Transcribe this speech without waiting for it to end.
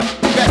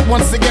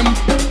once again,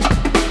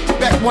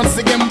 back once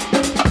again,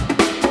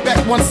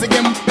 back once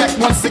again, back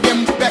once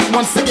again, back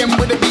once again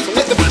with a beat.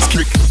 Let the bass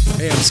kick.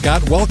 Hey, I'm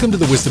Scott. Welcome to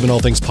the Wisdom in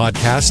All Things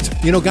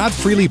podcast. You know, God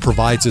freely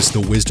provides us the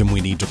wisdom we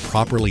need to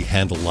properly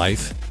handle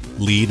life,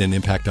 lead, and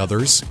impact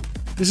others.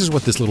 This is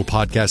what this little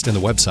podcast and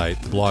the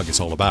website, the blog, is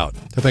all about.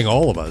 Helping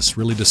all of us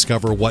really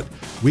discover what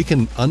we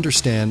can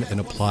understand and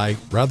apply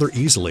rather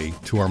easily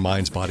to our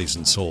minds, bodies,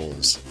 and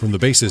souls from the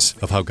basis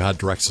of how God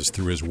directs us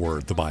through His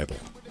Word, the Bible.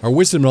 Our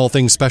Wisdom in All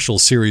Things special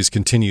series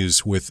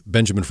continues with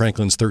Benjamin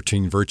Franklin's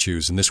 13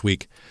 Virtues, and this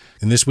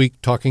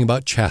week talking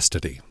about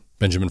chastity.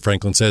 Benjamin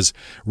Franklin says,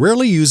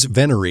 "Rarely use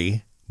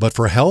venery, but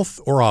for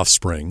health or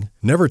offspring,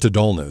 never to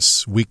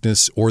dullness,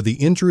 weakness, or the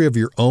injury of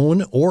your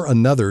own or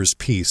another's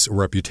peace or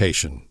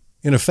reputation.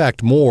 In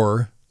effect,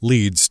 more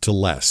leads to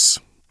less."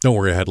 Don't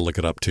worry, I had to look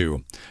it up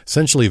too.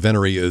 Essentially,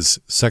 venery is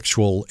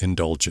sexual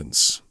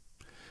indulgence.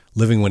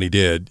 Living when he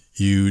did,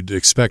 you'd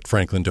expect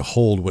Franklin to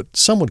hold what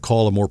some would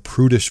call a more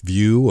prudish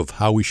view of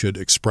how we should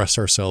express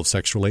ourselves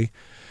sexually.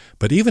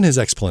 But even his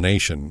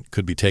explanation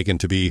could be taken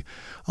to be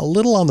a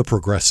little on the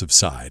progressive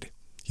side.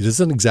 He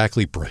doesn't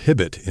exactly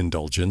prohibit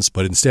indulgence,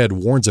 but instead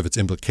warns of its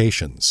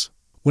implications.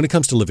 When it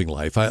comes to living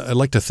life, I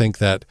like to think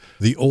that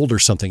the older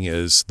something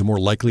is, the more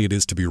likely it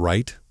is to be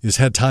right. It has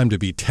had time to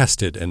be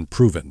tested and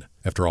proven.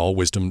 After all,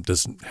 wisdom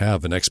doesn't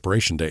have an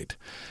expiration date.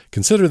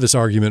 Consider this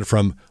argument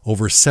from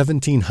over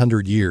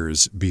 1,700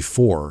 years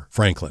before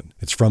Franklin.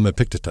 It's from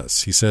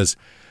Epictetus. He says,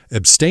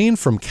 "Abstain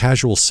from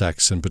casual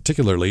sex and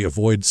particularly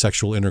avoid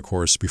sexual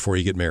intercourse before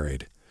you get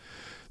married.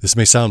 This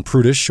may sound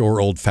prudish or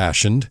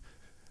old-fashioned,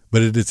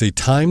 but it is a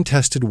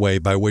time-tested way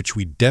by which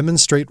we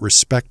demonstrate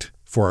respect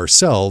for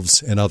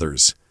ourselves and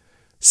others.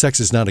 Sex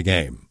is not a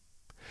game.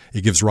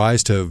 It gives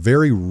rise to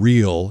very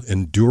real,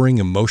 enduring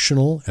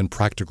emotional and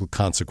practical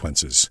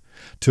consequences.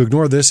 To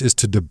ignore this is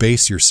to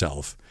debase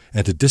yourself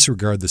and to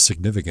disregard the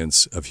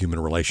significance of human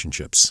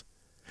relationships."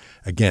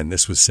 Again,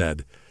 this was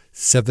said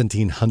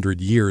 1,700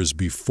 years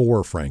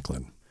before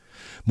Franklin.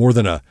 More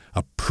than a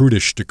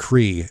prudish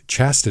decree,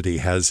 chastity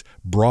has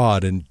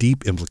broad and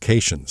deep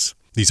implications.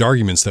 These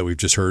arguments that we've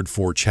just heard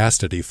for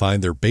chastity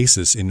find their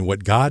basis in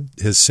what God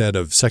has said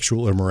of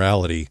sexual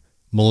immorality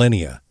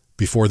millennia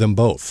before them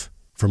both.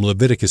 From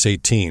Leviticus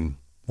 18,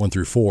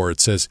 1-4,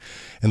 it says,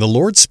 "And the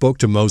Lord spoke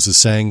to Moses,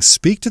 saying,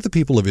 Speak to the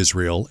people of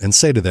Israel, and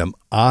say to them,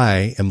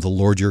 I am the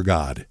Lord your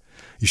God.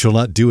 You shall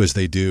not do as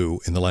they do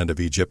in the land of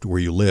Egypt where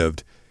you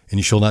lived, and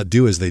you shall not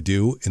do as they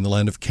do in the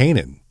land of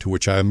Canaan, to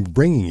which I am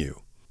bringing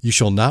you. You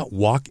shall not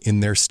walk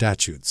in their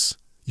statutes.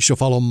 You shall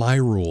follow my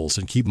rules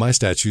and keep my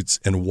statutes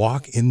and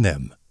walk in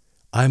them.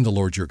 I am the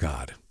Lord your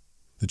God."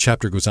 The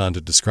chapter goes on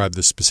to describe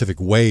the specific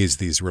ways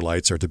the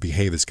Israelites are to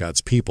behave as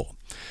God's people.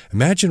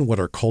 Imagine what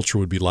our culture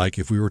would be like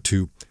if we were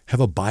to have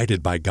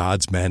abided by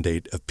God's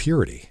mandate of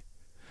purity.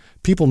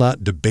 People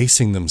not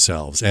debasing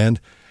themselves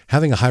and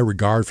having a high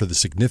regard for the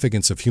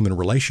significance of human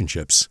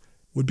relationships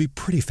would be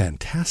pretty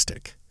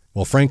fantastic.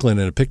 While Franklin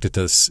and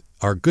Epictetus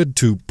are good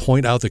to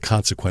point out the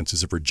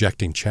consequences of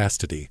rejecting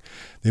chastity,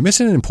 they miss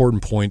an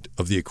important point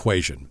of the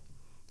equation.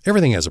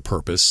 Everything has a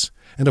purpose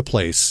and a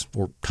place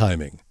or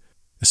timing,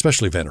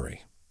 especially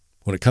venery.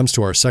 When it comes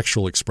to our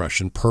sexual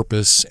expression,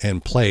 purpose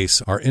and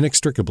place are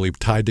inextricably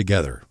tied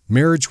together.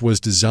 Marriage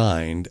was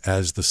designed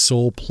as the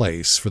sole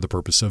place for the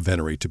purpose of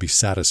venery to be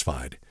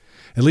satisfied.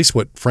 At least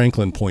what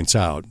Franklin points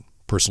out,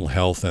 personal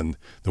health and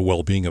the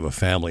well-being of a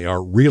family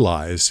are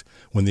realized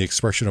when the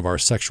expression of our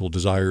sexual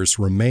desires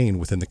remain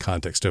within the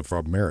context of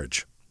our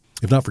marriage.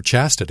 If not for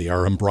chastity,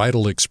 our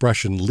unbridled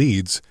expression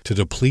leads to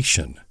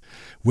depletion.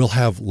 We'll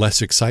have less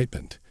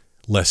excitement,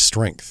 less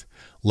strength,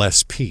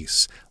 less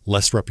peace,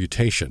 less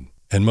reputation,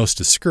 and most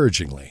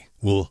discouragingly,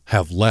 we'll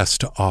have less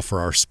to offer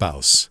our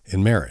spouse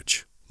in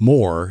marriage.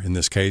 More, in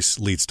this case,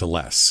 leads to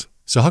less.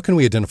 So how can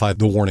we identify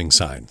the warning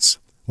signs?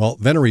 Well,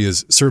 venery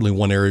is certainly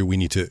one area we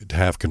need to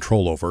have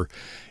control over.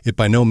 It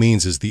by no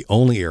means is the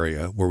only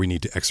area where we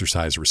need to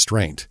exercise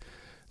restraint.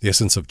 The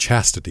essence of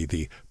chastity,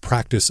 the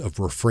practice of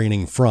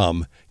refraining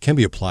from, can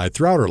be applied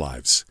throughout our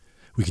lives.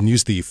 We can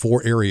use the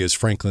 4 areas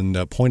Franklin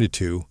pointed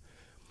to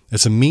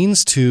as a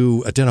means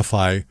to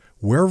identify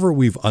wherever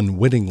we've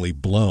unwittingly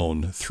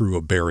blown through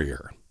a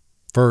barrier.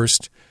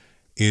 First,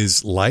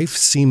 is life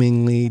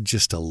seemingly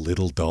just a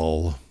little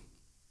dull?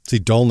 See,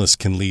 dullness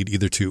can lead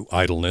either to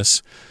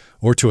idleness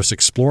or to us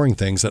exploring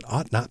things that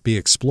ought not be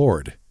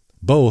explored.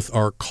 Both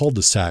are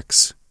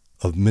cul-de-sacs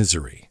of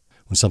misery.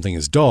 When something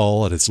is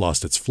dull, it has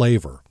lost its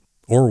flavor,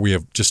 or we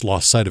have just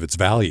lost sight of its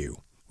value.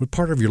 What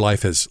part of your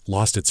life has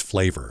lost its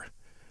flavor?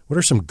 What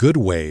are some good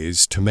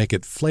ways to make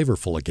it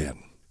flavorful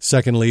again?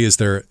 Secondly, is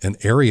there an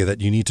area that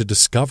you need to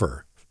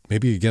discover,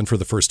 maybe again for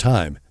the first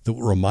time, that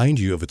will remind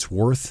you of its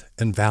worth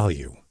and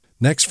value?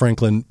 Next,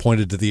 Franklin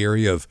pointed to the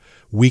area of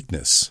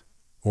weakness,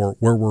 or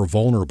where we're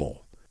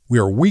vulnerable. We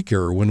are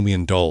weaker when we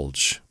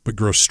indulge, but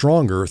grow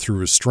stronger through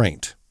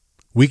restraint.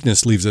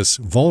 Weakness leaves us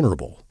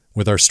vulnerable.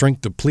 With our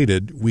strength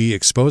depleted, we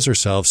expose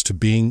ourselves to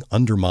being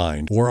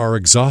undermined or are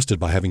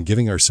exhausted by having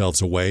given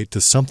ourselves away to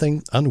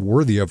something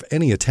unworthy of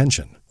any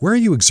attention. Where are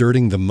you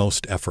exerting the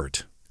most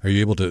effort? Are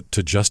you able to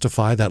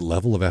justify that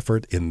level of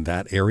effort in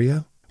that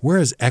area? Where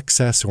has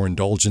excess or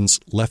indulgence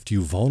left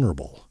you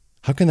vulnerable?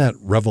 How can that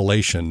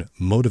revelation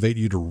motivate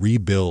you to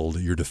rebuild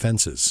your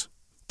defenses?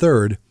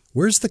 Third,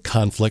 where's the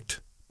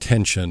conflict,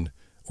 tension,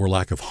 or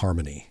lack of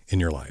harmony in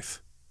your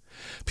life?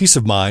 Peace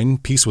of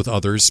mind, peace with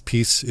others,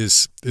 peace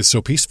is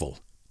so peaceful.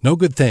 No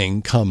good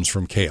thing comes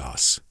from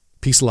chaos.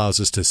 Peace allows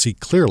us to see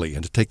clearly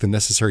and to take the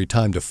necessary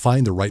time to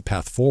find the right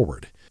path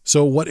forward.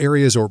 So what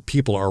areas or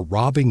people are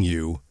robbing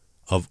you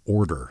of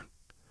order?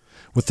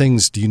 What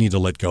things do you need to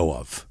let go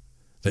of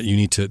that you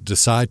need to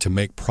decide to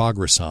make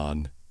progress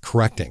on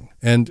correcting?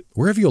 And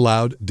where have you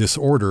allowed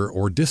disorder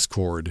or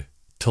discord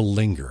to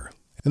linger?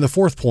 And the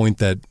fourth point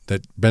that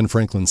Ben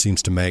Franklin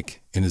seems to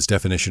make in his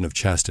definition of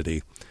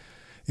chastity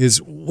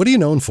is, what are you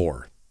known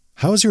for?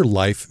 How is your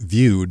life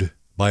viewed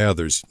by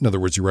others? In other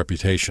words, your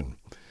reputation.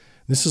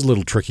 This is a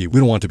little tricky. We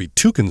don't want to be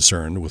too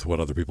concerned with what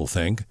other people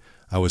think.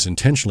 I was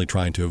intentionally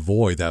trying to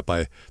avoid that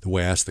by the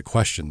way I asked the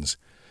questions.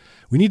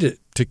 We need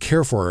to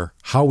care for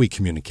how we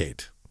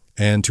communicate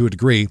and, to a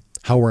degree,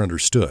 how we're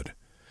understood.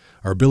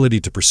 Our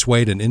ability to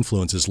persuade and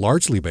influence is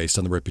largely based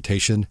on the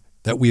reputation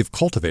that we have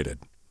cultivated.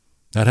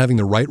 Not having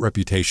the right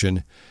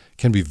reputation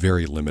can be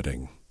very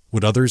limiting.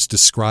 Would others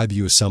describe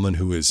you as someone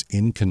who is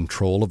in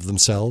control of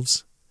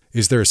themselves?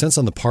 Is there a sense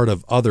on the part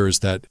of others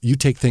that you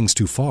take things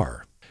too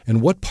far?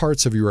 And what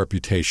parts of your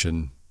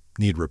reputation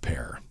need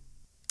repair?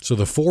 So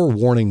the 4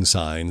 warning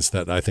signs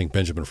that I think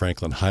Benjamin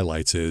Franklin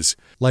highlights is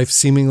life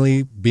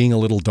seemingly being a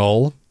little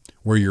dull,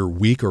 where you're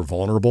weak or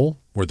vulnerable,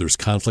 where there's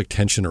conflict,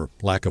 tension, or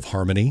lack of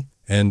harmony,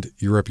 and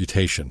your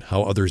reputation,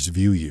 how others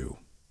view you.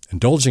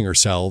 Indulging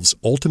ourselves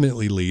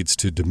ultimately leads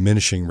to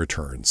diminishing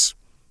returns.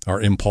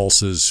 Our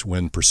impulses,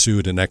 when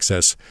pursued in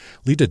excess,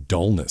 lead to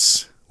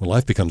dullness. When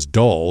life becomes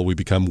dull, we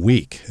become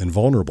weak and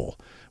vulnerable.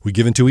 We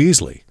give in too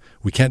easily.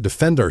 We can't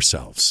defend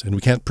ourselves, and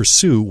we can't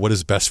pursue what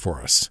is best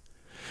for us.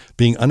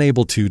 Being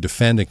unable to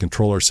defend and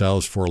control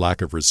ourselves for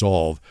lack of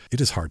resolve,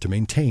 it is hard to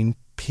maintain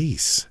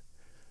peace.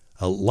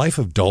 A life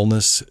of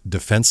dullness,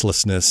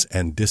 defenselessness,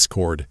 and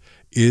discord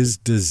is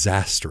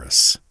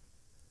disastrous.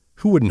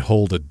 Who wouldn't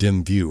hold a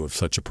dim view of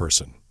such a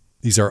person?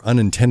 These are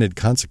unintended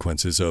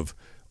consequences of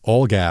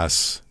all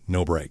gas,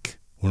 no brake.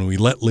 When we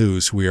let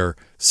loose, we are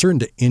certain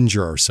to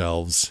injure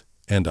ourselves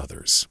and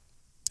others.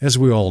 As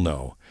we all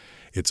know,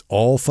 it's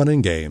all fun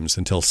and games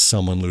until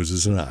someone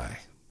loses an eye.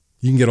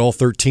 You can get all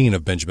 13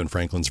 of Benjamin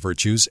Franklin's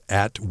virtues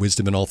at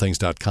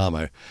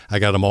wisdominallthings.com. I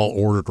got them all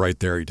ordered right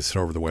there. You just head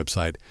over to the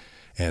website,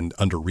 and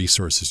under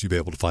resources, you'll be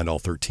able to find all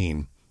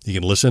 13. You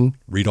can listen,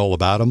 read all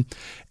about them,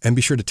 and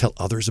be sure to tell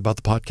others about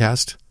the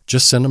podcast.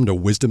 Just send them to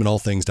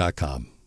wisdominallthings.com.